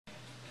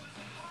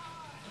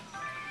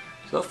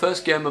So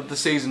first game of the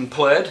season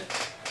played,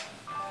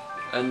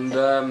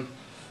 and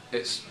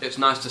it's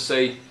nice to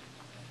see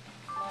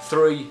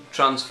 3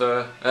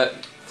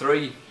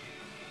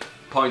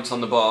 points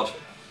on the board.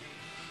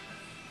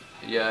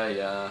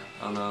 Yeah,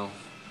 I know.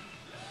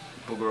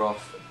 Bugger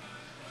off.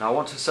 Now I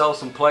want to sell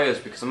some players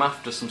because I'm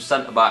after some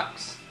centre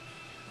backs,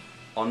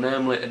 or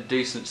namely a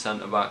decent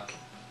centre back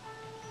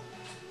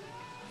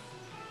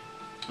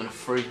and a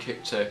free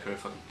kick taker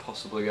if I can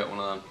possibly get one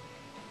of them.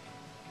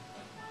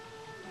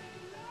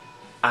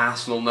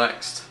 Arsenal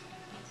next.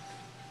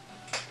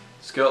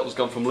 Skirtle's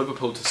gone from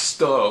Liverpool to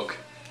Stoke.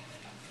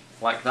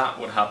 Like that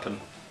would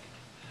happen.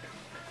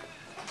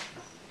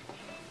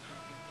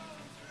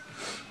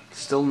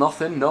 Still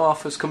nothing, no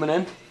offers coming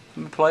in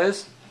from the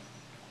players.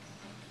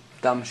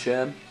 Damn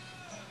shame.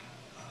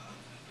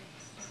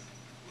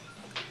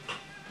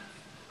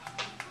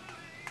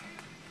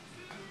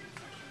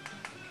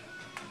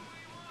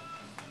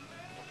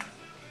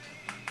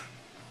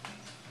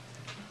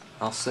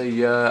 I'll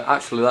see,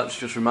 actually that's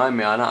just reminded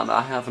me,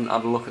 I haven't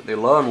had a look at the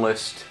loan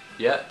list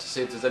yet to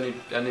see if there's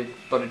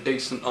anybody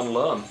decent on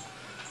loan.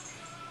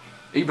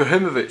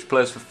 Ibrahimovic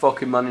plays for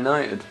fucking Man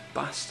United.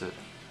 Bastard.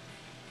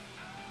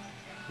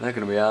 They're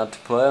going to be hard to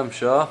play, I'm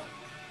sure.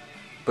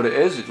 But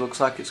it looks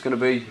like it's going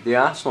to be the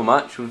Arsenal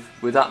match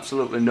with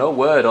absolutely no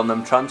word on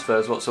them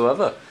transfers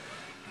whatsoever.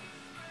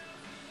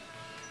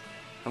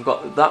 I've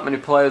got that many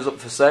players up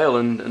for sale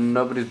and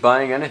nobody's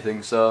buying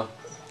anything, so...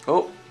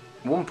 Oh!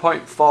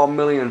 1.4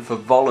 million for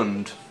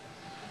Volland.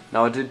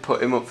 Now I did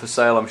put him up for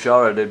sale, I'm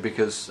sure I did,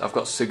 because I've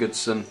got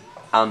Sigurdsson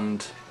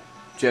and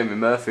Jamie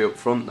Murphy up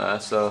front there,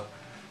 so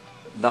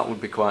that would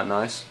be quite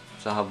nice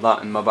to have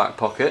that in my back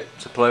pocket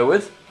to play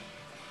with.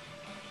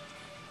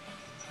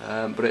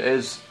 But it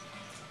is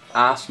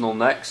Arsenal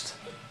next.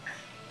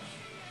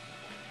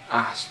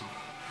 Arsenal.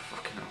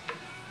 Fucking hell.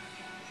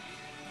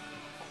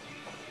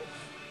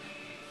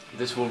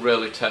 This will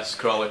really test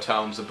Crawley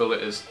Town's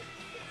abilities,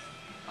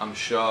 I'm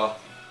sure.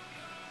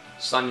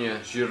 Sanya,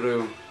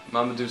 Giroud,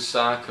 Mamadou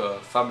Sakho,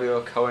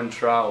 Fabio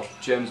Coentrao,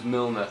 James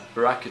Milner,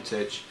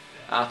 Rakitic,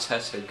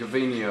 Arteta,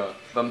 Gavinho,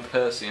 Van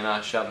Persie and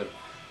Arshavin.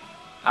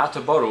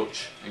 Artur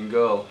Boruc in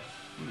goal.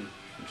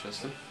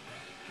 Interesting.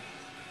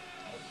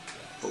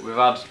 But we've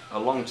had a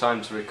long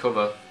time to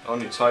recover.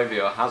 Only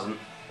Toivio hasn't.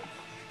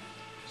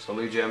 So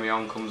Lee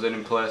Jae-myung comes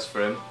in place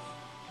for him.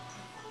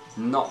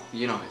 Not,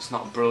 it's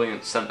not a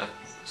brilliant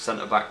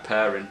centre back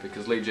pairing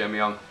because Lee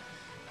Jae-myung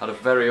had a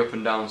very up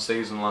and down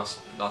season last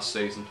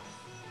season.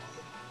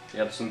 He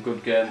had some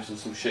good games and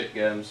some shit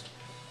games.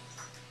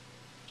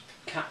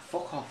 Cat,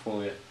 fuck off,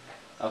 will you?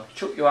 I'll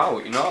chuck you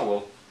out, you know I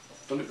will.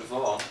 I've done it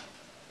before.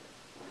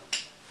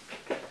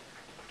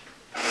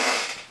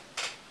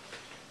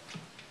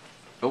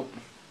 Oh.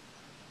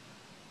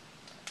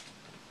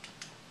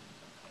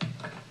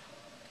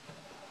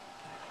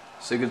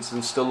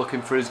 Sigurdsson's still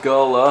looking for his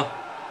goal though.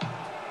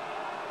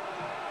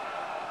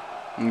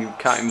 And you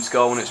can't even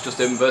score when it's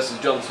just him versus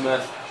John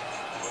Smith.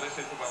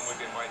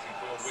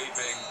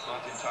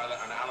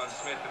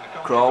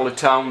 Crawley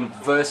Town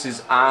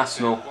versus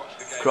Arsenal.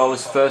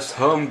 Crawley's first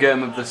home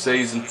game of the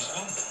season.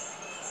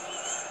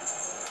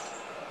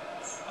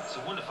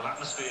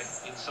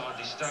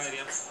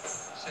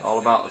 All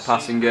about the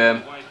passing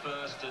game.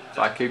 If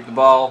I keep the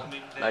ball,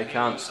 they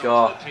can't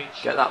score.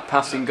 Get that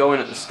passing going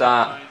at the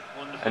start,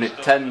 and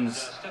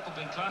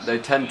they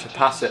tend to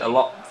pass it a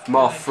lot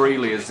more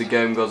freely as the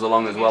game goes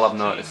along as well, I've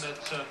noticed.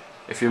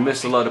 If you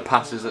miss a load of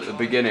passes at the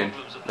beginning,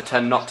 they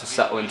tend not to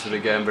settle into the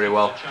game very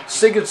well.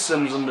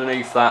 Sigurdsson's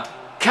underneath that.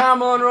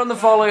 Carmona on the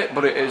volley,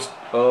 but it is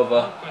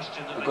over.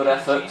 A good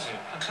effort,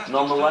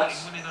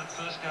 nonetheless.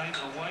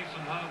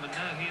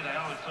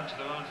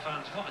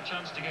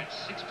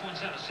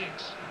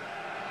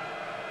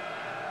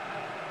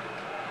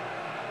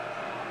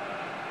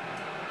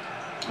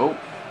 Oh,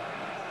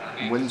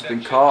 wind's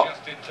been caught.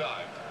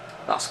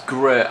 That's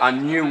great. I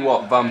knew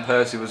what Van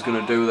Persie was going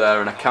to do there,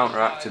 and I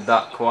counteracted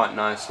that quite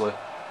nicely.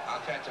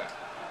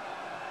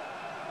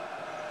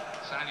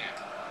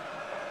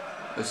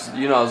 As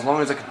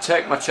long as I can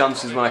take my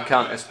chances when I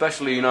can,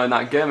 especially in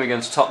that game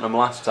against Tottenham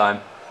last time.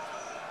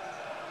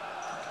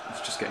 It's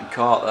just getting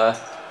caught there.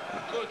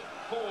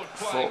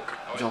 Fuck,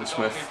 John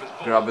Smith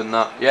grabbing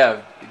that.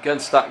 Yeah,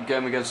 against that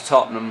game against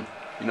Tottenham,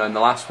 in the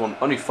last one,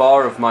 only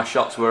 4 of my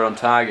shots were on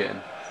target,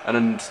 and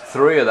then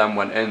 3 of them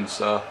went in,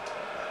 so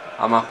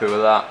I'm happy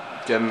with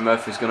that. Jamie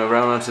Murphy's going to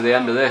run on to the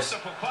end of this.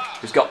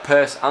 He's got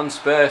pace and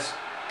space.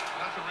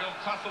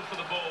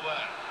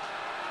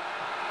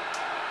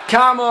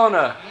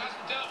 Carmona!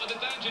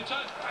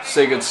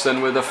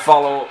 Sigurdsson with a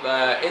follow-up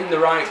there, in the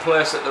right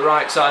place at the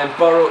right time.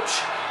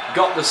 Boruc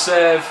got the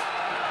save.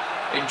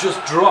 It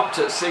just dropped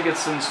at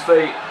Sigurdsson's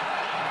feet.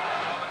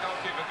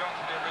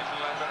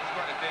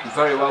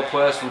 Very well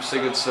placed from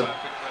Sigurdsson,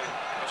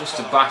 just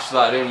to bash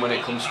that in when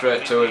it comes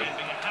straight to him.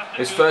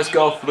 His first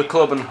goal for the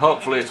club, and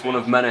hopefully it's one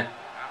of many.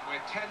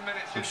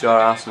 I'm sure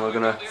Arsenal are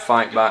going to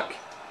fight back.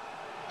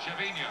 It's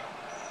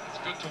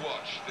good to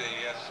watch the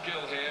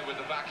skill here with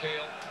the back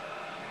heel.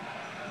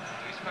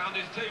 He's found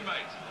his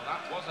teammate. Well,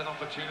 that was an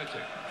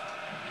opportunity.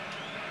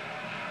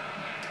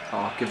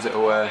 Oh, gives it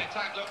away. The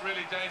attack looked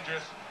really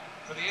dangerous,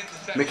 but the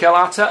interception Mikel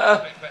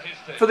Arteta for his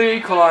team. for the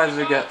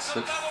equaliser gets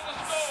it.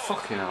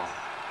 Fucking hell.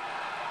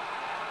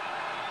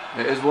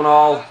 It is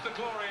 1-all.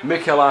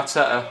 Mikel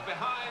Arteta.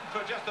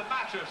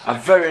 I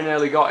very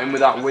nearly got him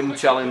with that win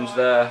challenge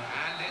there.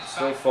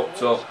 Still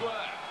fucked up.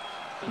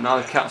 Now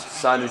the cat's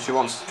deciding she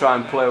wants to try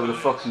and play with the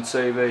fucking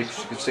TV because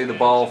she can see the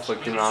ball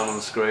flicking around on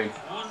the screen.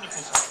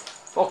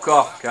 Fuck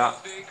off, cat.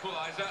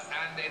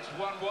 And it's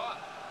 1-1.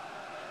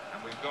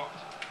 And we've got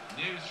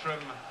news from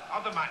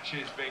other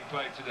matches being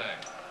played today.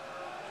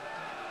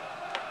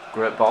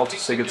 Great ball to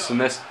Sigurdsson.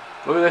 This.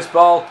 Look at this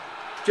ball.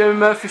 Jamie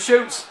Murphy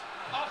shoots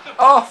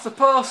off the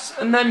post,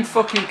 and then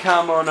fucking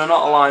Carmona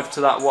not alive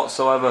to that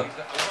whatsoever.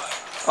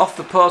 Off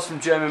the post from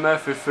Jamie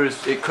Murphy for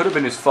his, it could have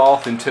been his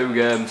 4th in 2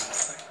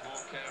 games.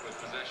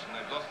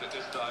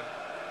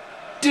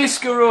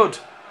 Discarud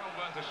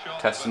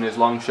testing his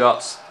long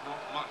shots.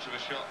 Not much of a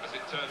shot as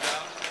it turned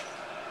out.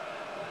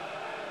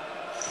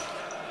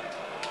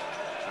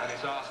 And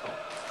it's Arsenal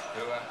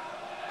who are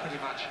pretty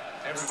much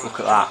everyone's Look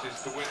at that.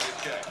 chances to win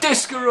this game.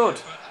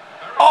 Discarud!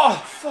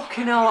 Oh,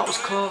 fucking hell, that was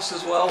close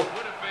as well. Would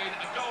have been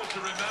a goal to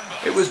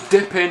remember. It was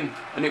dipping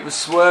and it was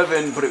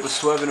swerving, but it was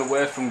swerving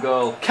away from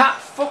goal. Cat,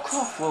 fuck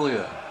off, will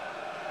you?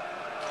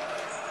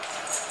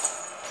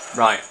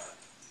 Right,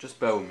 just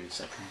bear with me a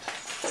second.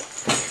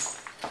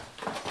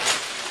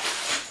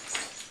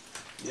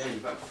 Yeah,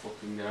 you better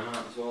fucking get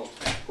out as well.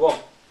 Go on.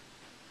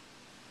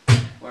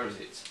 Where is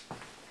it?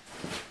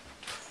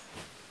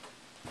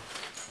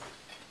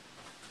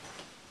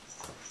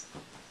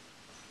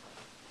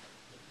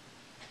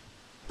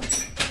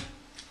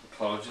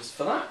 Apologies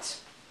for that.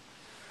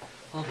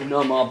 There'll be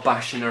no more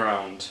bashing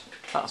around.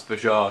 That's for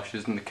sure.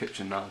 She's in the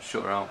kitchen now.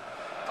 Shut her out.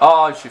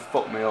 Oh, and she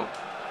fucked me up.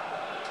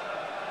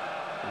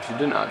 And she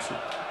didn't actually.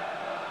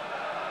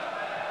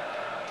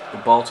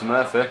 Good ball to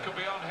Murphy. Could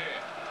be on here.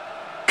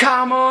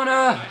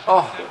 Carmona!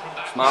 Oh,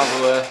 smiles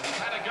away.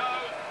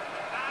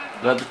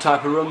 They're the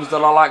type of runs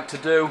that I like to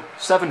do.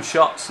 7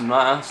 shots and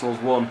that Arsenal's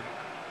won.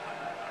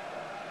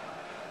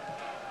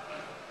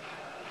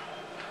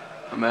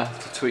 I may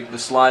have to tweak the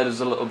sliders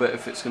a little bit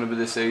if it's going to be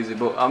this easy,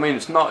 but I mean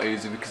it's not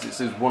easy because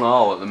it's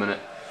 1-all at the minute.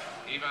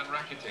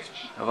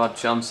 I've had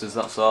chances,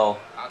 that's all.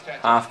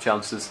 Half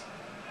chances.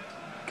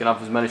 You can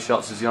have as many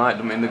shots as you like,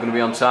 doesn't mean they're going to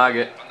be on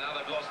target.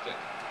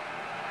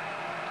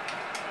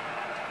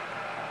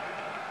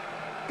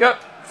 Go,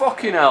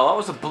 fucking hell, that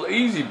was an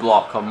easy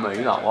block on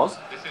me, that was.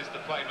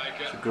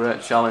 It's a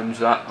great challenge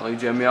that. Lee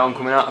Jae-myung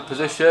coming out of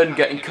position,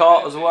 getting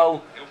caught as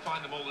well.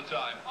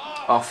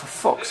 Oh, for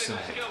fuck's sake.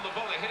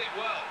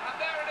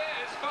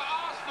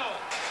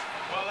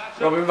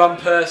 Robin Van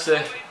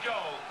Persie.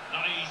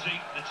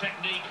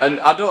 And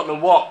I don't know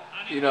what,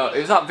 you know,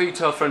 is that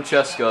Vito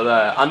Francesco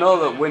there? I know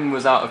that Win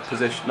was out of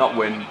position, not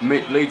Win,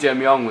 Lee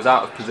Jae-myung was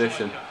out of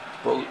position,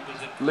 but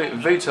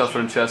Vito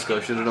Francesco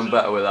should have done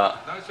better with that.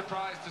 No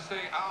surprise to see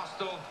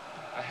Arsenal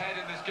ahead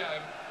in this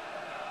game.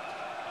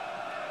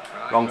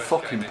 Wrong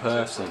fucking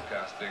person.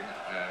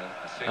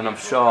 And I'm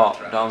short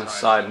down the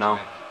side now.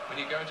 When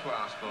you go to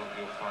Arsenal,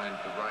 you'll find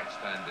the right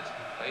standards.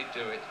 They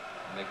do it,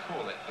 and they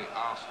call it the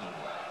Arsenal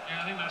way.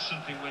 Yeah, I think that's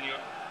something when you're...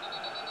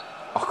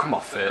 Oh, come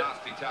off it.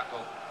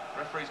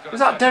 Is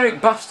that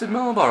Derek Bastard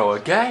Milborough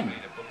again?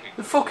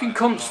 The fucking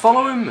cunt's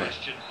following me.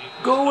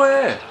 Go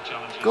away.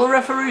 Go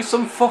referee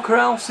some fucker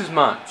else's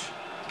match.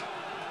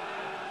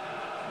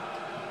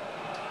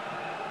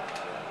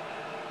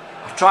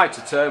 I've tried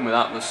to turn with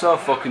that, but it's so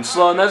fucking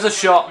slow. And there's a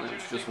shot.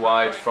 It's just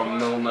wide from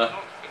Milner.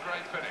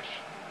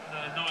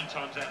 9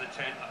 times out of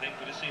 10, I think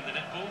we'd have seen the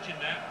net bulging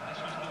there. This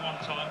was the one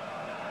time.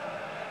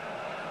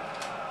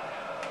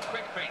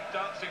 Quick feet,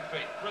 dancing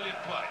feet,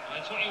 brilliant play.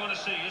 That's what you want to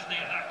see, isn't it?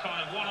 That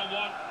kind of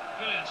one-on-one,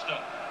 brilliant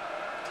stuff.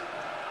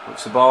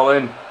 Puts the ball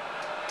in.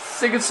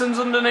 Sigurdsson's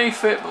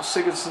underneath it, but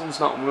Sigurdsson's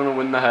not going to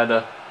win the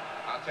header.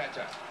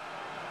 Arteta.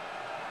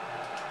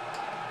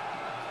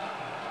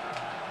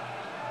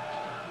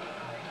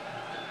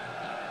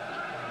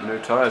 Manu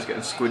Torres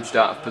getting squidged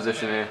out of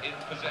position here,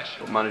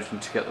 but managing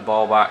to get the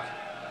ball back.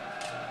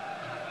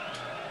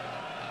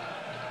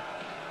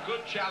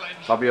 Good challenge.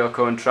 Fabio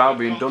Coentrao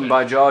being done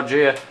by George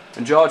here,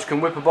 and George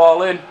can whip a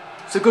ball in.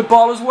 It's a good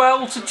ball as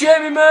well to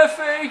Jamie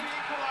Murphy.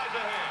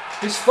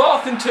 His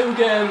 4th in 2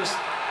 games.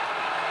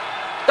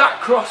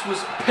 That cross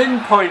was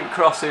pinpoint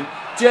crossing.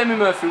 Jamie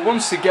Murphy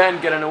once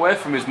again getting away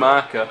from his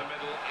marker.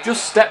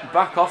 Just stepped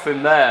back off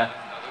him there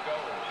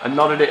and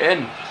nodded it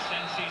in.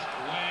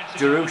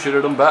 Giroud should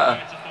have done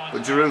better,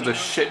 but Giroud's a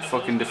shit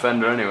fucking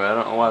defender anyway. I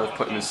don't know why they've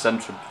put him in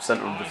centre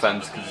of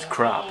defence because he's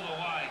crap.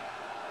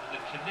 The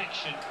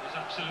connection was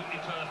absolutely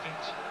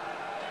perfect.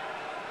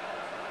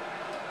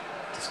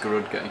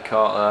 Discarud getting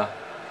caught there.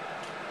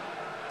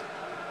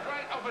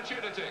 Great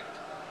opportunity.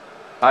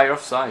 Ah, you're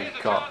offside,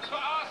 you cock.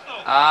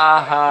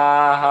 Ah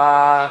ha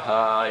ha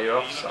ha, you're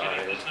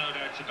offside. There's no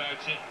doubt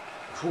about it.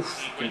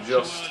 Oof, you can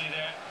just.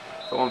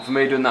 Got one for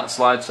me doing that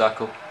slide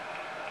tackle.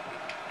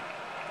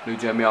 Lee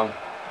Jae-myung.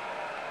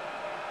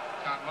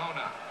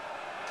 Carmona.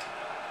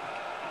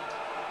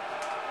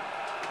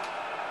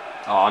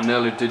 Oh, I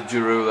nearly did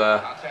Giroud there.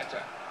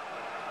 Arteta.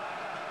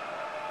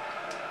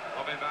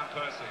 Robin van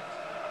Persie.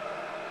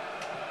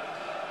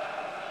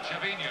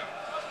 Gervinho.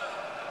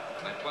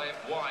 They play it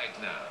wide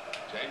now.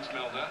 James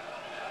Milner.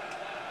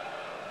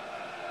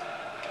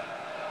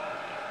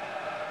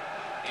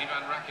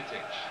 Ivan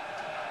Rakitic.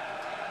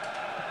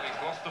 He's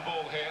lost the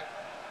ball here.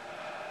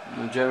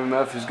 And Jamie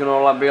Murphy's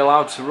going to be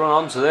allowed to run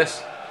onto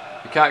this.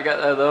 He can't get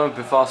there though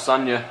before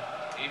Sanya.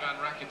 Ivan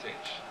Rakitic.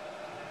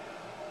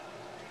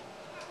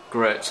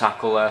 Great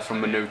tackle there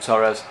from Manu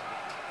Torres.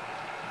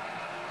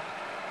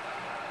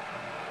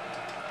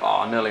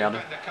 Oh, I nearly had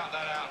it. Cut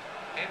that out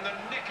in the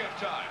nick of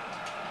time.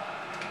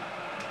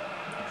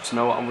 Just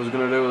know what I was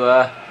going to do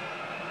there.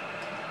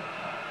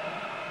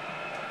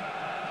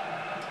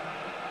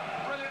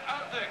 Brilliant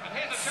opening. And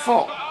here's a chance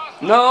Fuck. for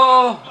Arsenal.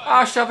 No!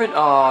 Arshavin.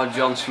 Oh,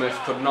 John Smith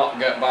could not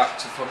get back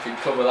to fucking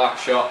cover that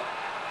shot.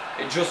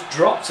 It just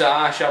dropped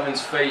at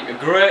Arshavin's feet. A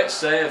great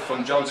save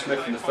from John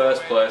Smith in the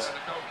first place.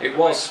 It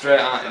was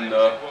straight at him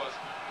though.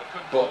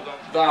 But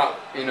that,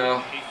 you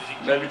know,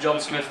 maybe John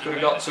Smith could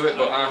have got to it,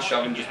 but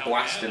Arshavin just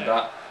blasted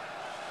that.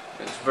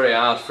 It's very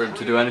hard for him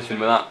to do anything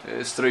with that.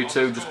 It's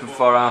 3-2 just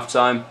before half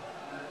time.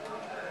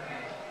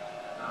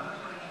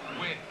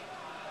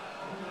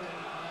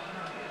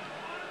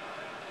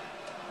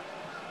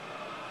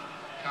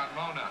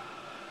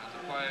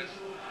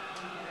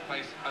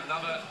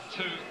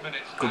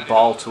 Good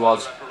ball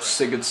towards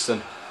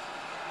Sigurdsson.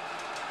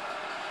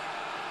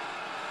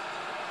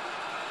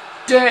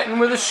 Dayton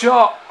with a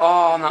shot.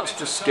 Oh, and that's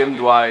just skimmed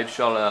wide.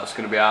 Surely that's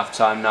going to be half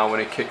time now when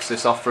he kicks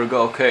this off for a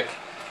goal kick.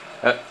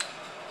 When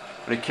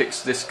he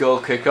kicks this goal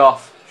kick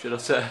off, should I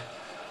say.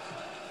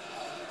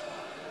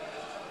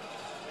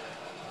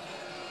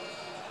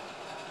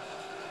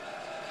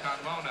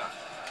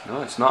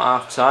 No, it's not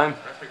half time.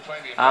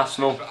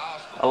 Arsenal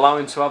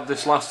allowing to have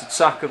this last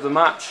attack of the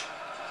match.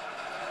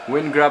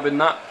 Win grabbing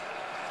that.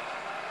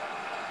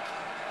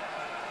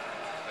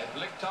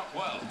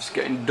 Just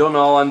getting done,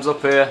 all ends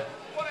up here.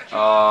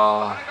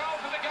 Oh.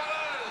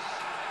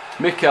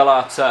 Mikel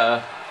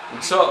Arteta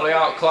totally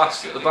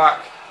outclassed at the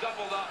back.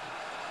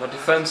 The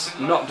defence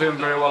not doing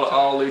very well at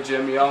all. Lee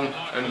Jae-myung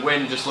and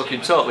Win just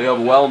looking totally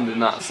overwhelmed in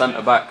that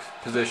centre back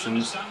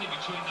positions.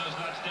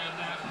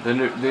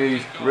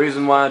 The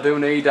reason why I do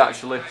need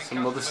actually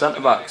some other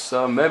centre backs.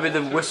 So maybe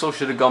the whistle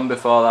should have gone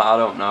before that. I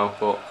don't know,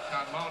 but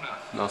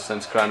no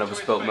sense crying over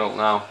spilt milk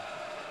now.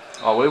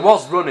 Oh, well, he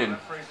was running.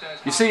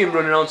 You see him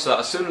running onto that.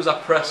 As soon as I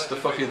pressed the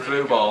fucking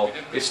through ball,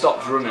 he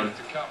stopped running.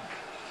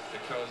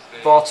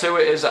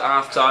 4-2 it is at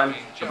half time.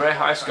 A very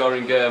high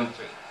scoring game.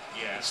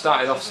 It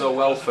started off so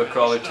well for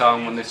Crawley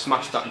Town when they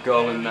smashed that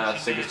goal in there,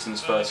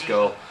 Sigurdsson's first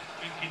goal.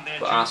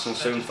 But Arsenal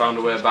soon found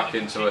a way back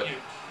into it.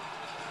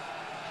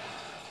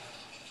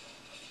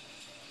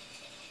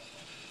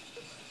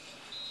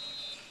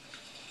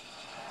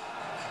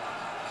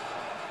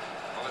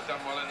 Well, they've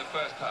done well in the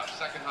first half.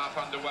 Second half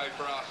underway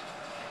for us.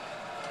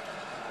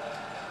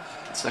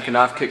 Second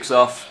half kicks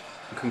off.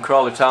 Can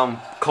Crawley Town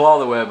claw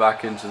their way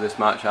back into this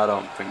match? I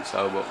don't think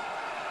so, but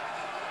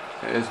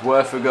it is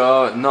worth a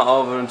go. Not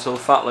over until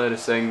Fat Lady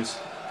sings.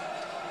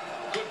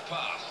 Good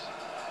pass.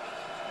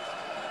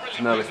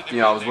 Nearly, you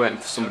know, I was waiting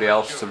for somebody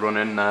else to run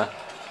in there.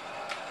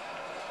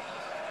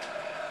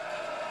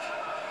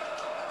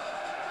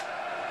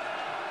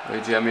 Lee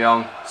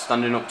Jae-myung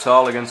standing up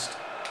tall against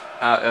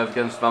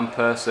Van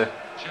Persie.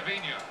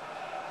 Gervinho.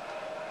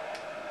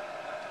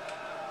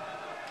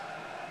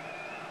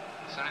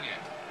 Sanya.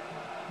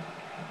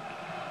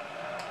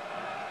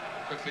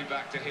 Quickly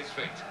back to his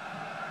feet.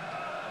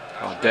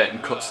 Oh, Dayton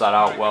cuts that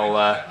out well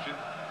there.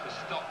 To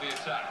stop the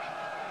attack.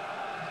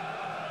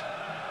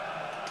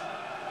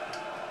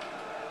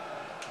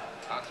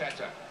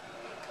 Arteta.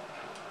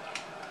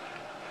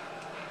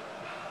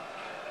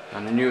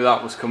 And I knew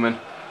that was coming,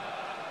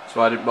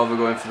 so I didn't bother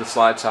going for the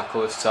slide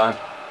tackle this time.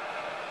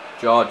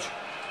 George.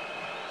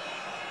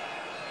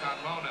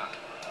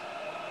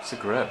 It's a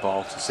great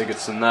ball to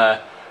Sigurdsson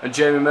there. And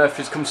Jamie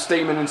Murphy's come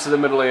steaming into the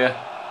middle here.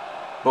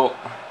 But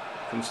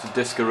comes to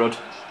Diskerud.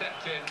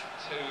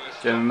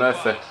 Jamie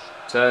Murphy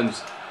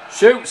turns,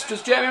 shoots,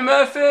 just Jamie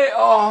Murphy.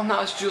 Oh, and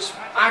that's just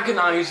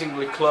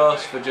agonisingly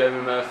close for Jamie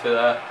Murphy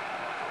there.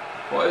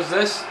 What is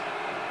this?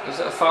 Is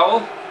it a foul?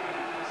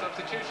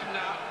 Substitution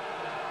now.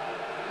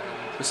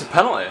 It's a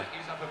penalty.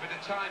 Use up a bit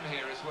of time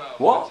here as well.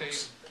 What?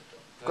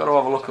 Got to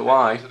have a look at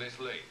why.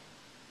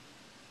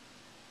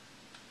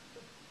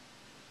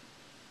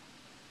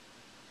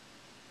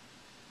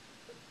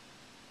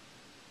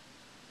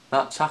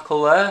 That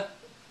tackle there?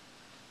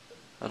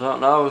 I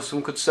don't know,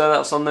 some could say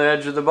that's on the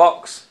edge of the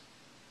box.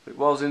 It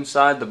was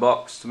inside the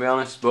box, to be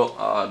honest, but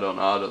I don't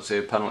know, I don't see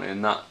a penalty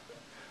in that.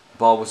 The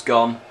ball was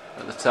gone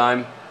at the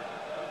time.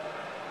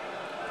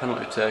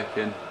 Penalty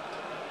taken.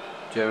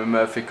 Jamie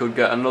Murphy could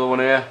get another one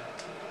here.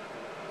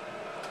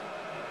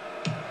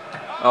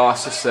 Oh,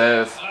 it's a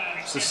save.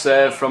 It's a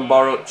save from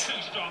Boruc.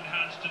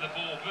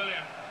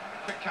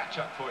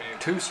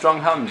 Two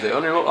strong hands, it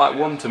only looked like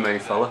one to me,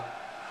 fella.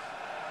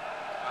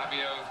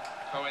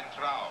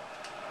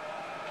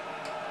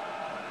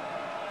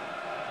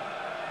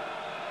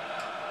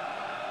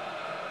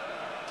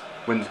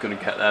 Wynn's going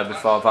to get there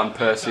before Van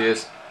Persie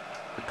is.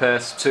 The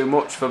pace too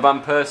much for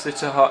Van Persie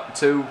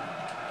to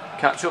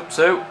catch up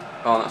to.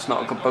 Oh, that's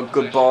not a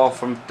good ball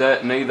from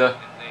Dayton either.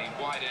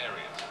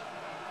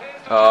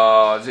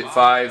 Oh, is it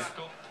 5?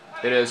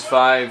 It is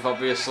 5,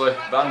 obviously.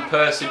 Van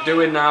Persie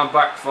doing now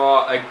back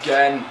 4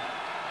 again.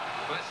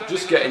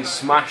 Just getting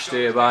smashed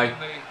here by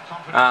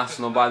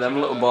Arsenal, by them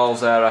little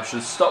balls there. I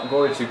should stop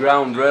going to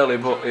ground really,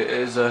 but it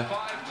is a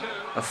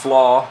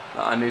flaw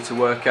that I need to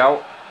work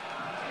out.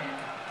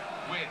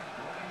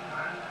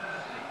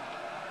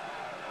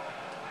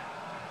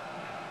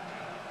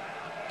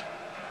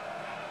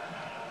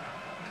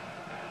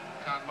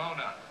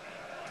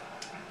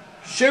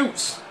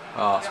 Shoots!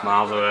 Oh, it's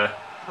miles away.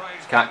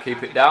 Just can't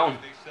keep it down.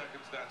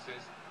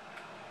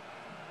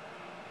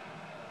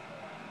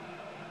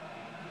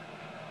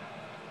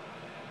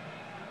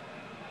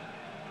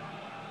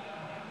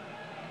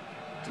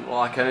 Doesn't look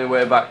like any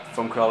way back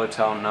from Crawley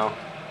Town now.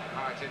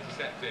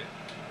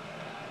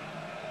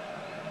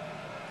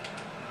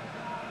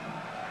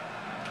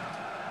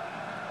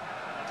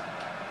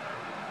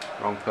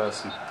 Wrong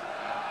person.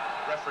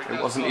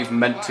 It wasn't even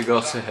meant to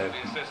go to him.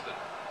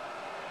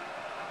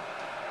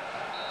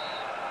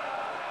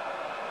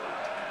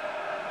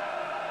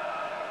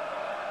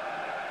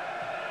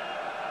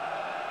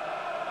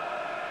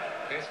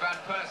 Here's Van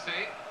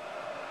Persie.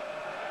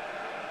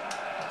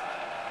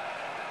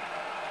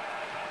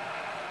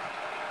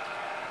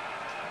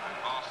 And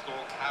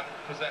Arsenal have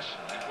possession.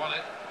 They've won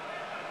it.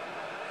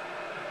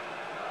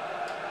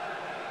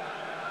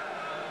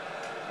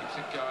 Keeps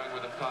it going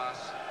with a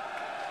pass.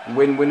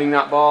 Winning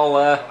that ball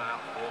there.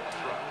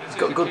 He's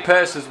got good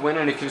pace as Wynn,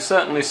 and he can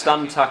certainly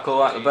stand tackle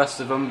like the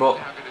best of them, but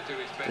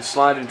his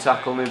sliding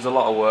tackle needs a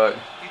lot of work.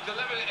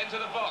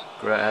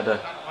 Great header.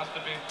 That must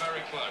have been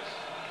very close.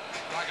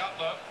 Flag up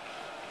though.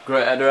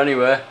 Great header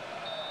anyway.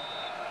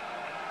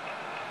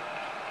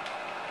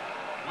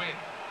 Win.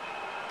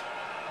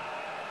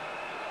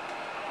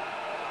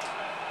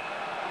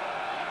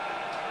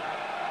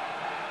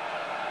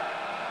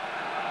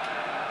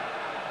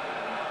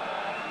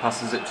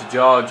 Passes it to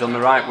George on the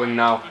right wing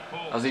now.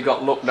 Has he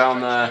got luck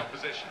down there?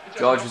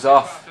 George is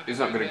off. He's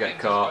not going to get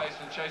caught.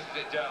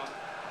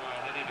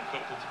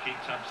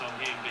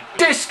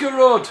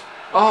 Discarud!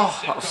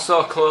 Oh, that was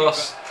so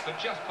close.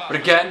 But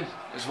again,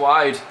 it's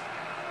wide.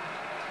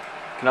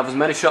 You can have as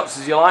many shots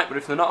as you like, but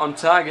if they're not on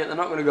target, they're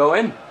not going to go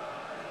in.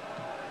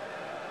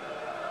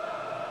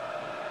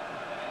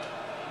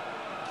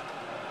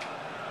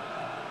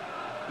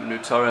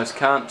 Torres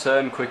can't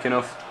turn quick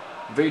enough.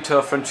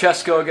 Vito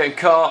Francesco getting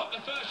caught.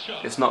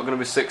 It's not going to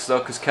be 6 though,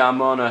 because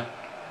Carmona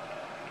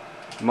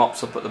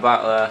mops up at the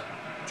back there.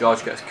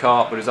 George gets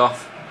caught, but he's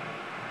off.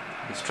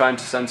 He's trying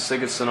to send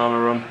Sigurdsson on a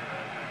run.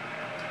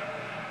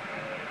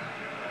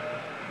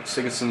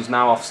 Sigurdsson's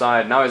now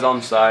offside. Now he's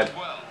onside.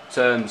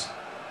 Turns.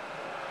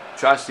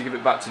 Tries to give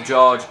it back to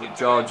George, but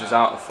George is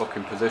out of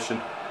fucking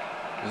position.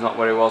 He's not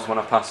where he was when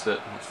I passed it,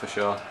 that's for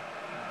sure.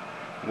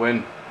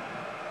 Win.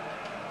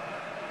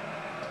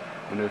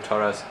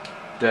 Torres.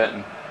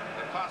 Dayton.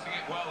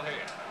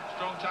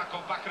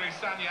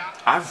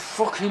 I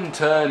fucking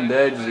turned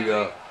ages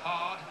ago.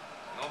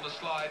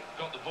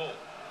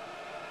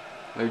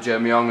 Lou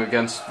Jae-myung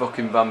against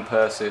fucking Van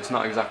Persie. It's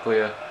not exactly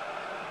a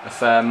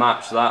fair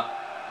match, that.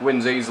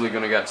 Wynn's easily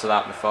going to get to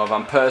that before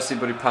Van Persie,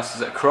 but he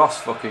passes it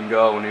across fucking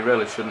goal when he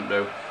really shouldn't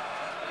do.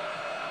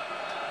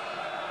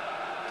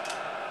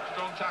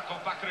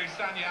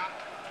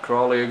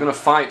 Crawley are going to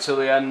fight till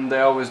the end, they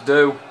always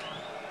do.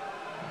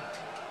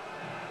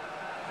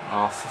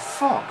 Oh, for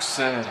fuck's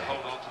sake.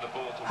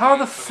 How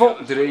the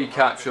fuck did he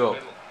catch up?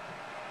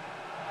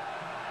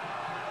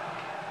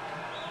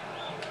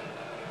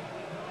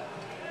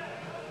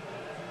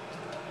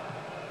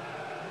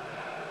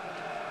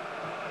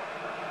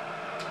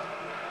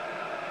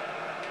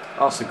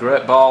 That's a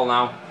great ball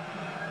now.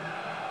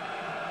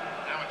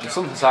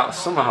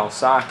 Somehow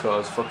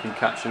Sarko's fucking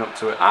catching up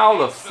to it. How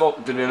the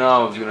fuck did he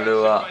know I was going to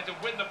do that?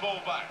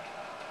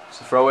 It's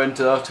a throw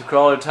into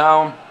Crawley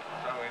Town.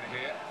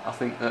 I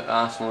think that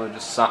Arsenal have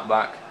just sat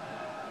back.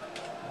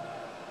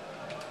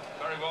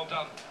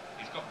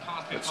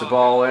 It's a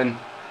ball in.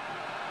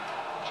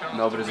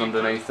 Nobody's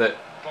underneath it.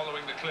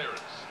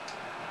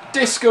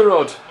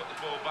 Discarud!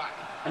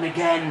 And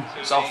again,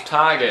 it's off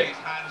target.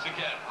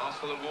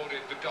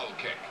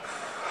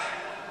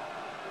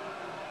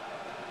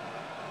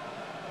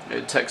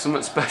 It takes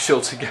something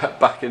special to get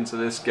back into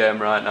this game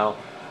right now.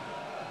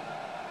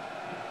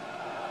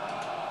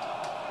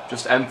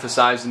 Just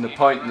emphasising the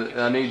point that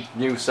I need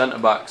new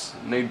centre-backs.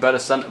 I need better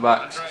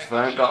centre-backs. If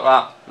I ain't got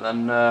that,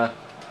 then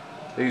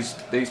these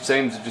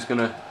teams are just going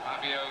to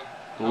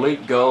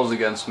leak goals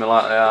against me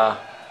like they are.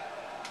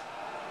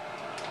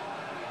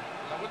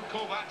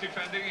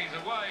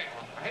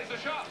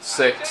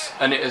 6,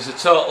 and it is a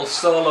total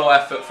solo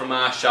effort from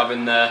Arshav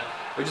in there.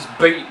 We just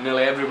beat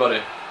nearly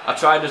everybody. I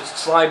tried a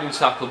sliding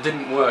tackle,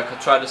 didn't work. I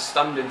tried a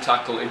standing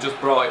tackle, it just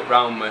brought it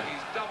round me.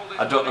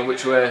 I don't know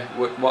which way,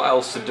 what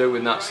else to do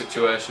in that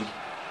situation.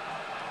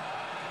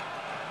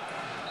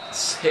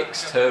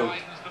 6-2.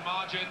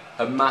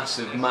 a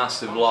massive,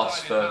 massive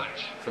loss for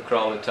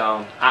Crawley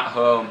Town at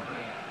home.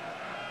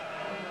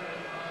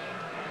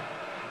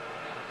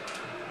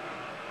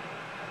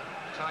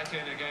 Tight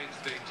in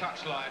against the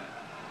touchline,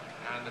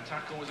 and the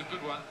tackle was a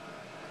good one.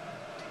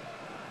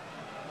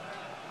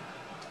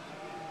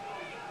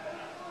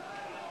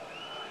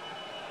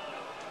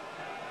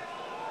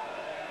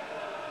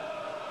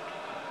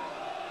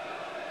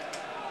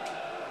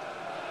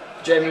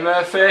 Jamie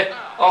Murphy,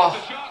 oh,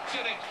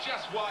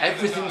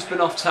 everything's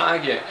been off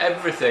target,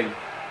 everything.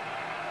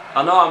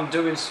 I know I'm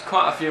doing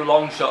quite a few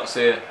long shots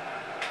here,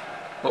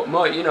 but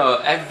you know,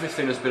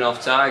 everything has been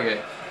off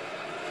target.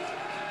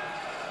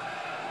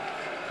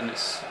 And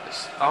it's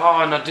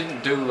oh, and I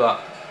didn't do that.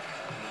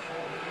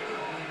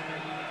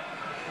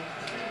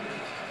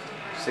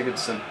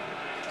 Sigurdsson.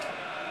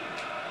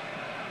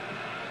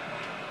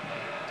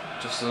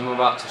 Just as I'm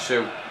about to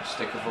shoot,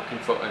 stick a fucking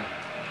foot in.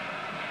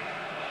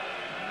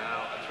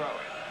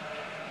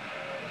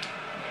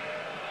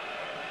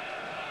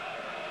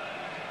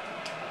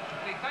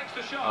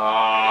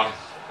 Ah,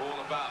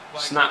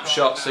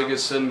 snapshot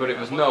Sigurdsson, but it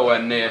was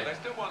nowhere near.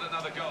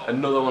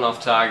 Another one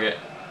off target.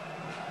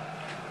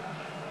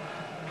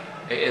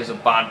 It is a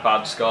bad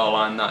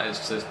scoreline, that is,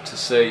 to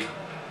see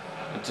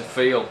and to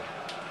feel.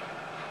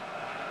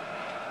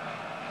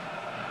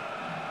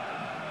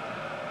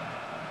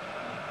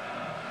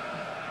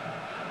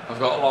 I've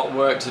got a lot of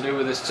work to do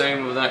with this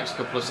team over the next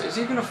couple of seasons. Is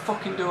he going to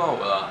fucking do out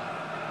with that?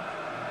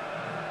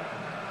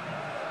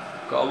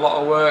 Got a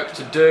lot of work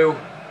to do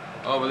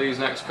over these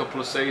next couple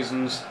of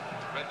seasons.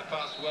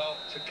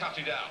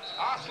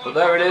 But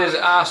there it is,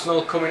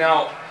 Arsenal coming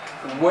out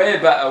way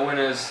better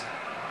winners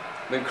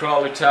than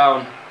Crawley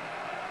Town.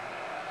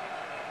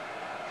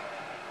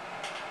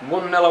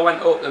 1-0 I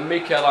went up, and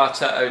Mikel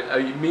Arteta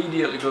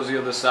immediately goes the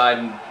other side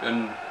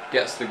and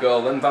gets the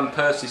goal. Then Van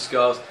Persie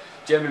scores,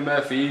 Jamie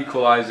Murphy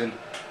equalising,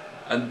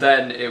 and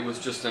then it was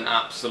just an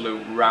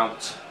absolute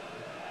rout.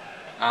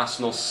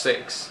 Arsenal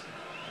 6,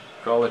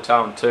 Crawley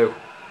Town 2.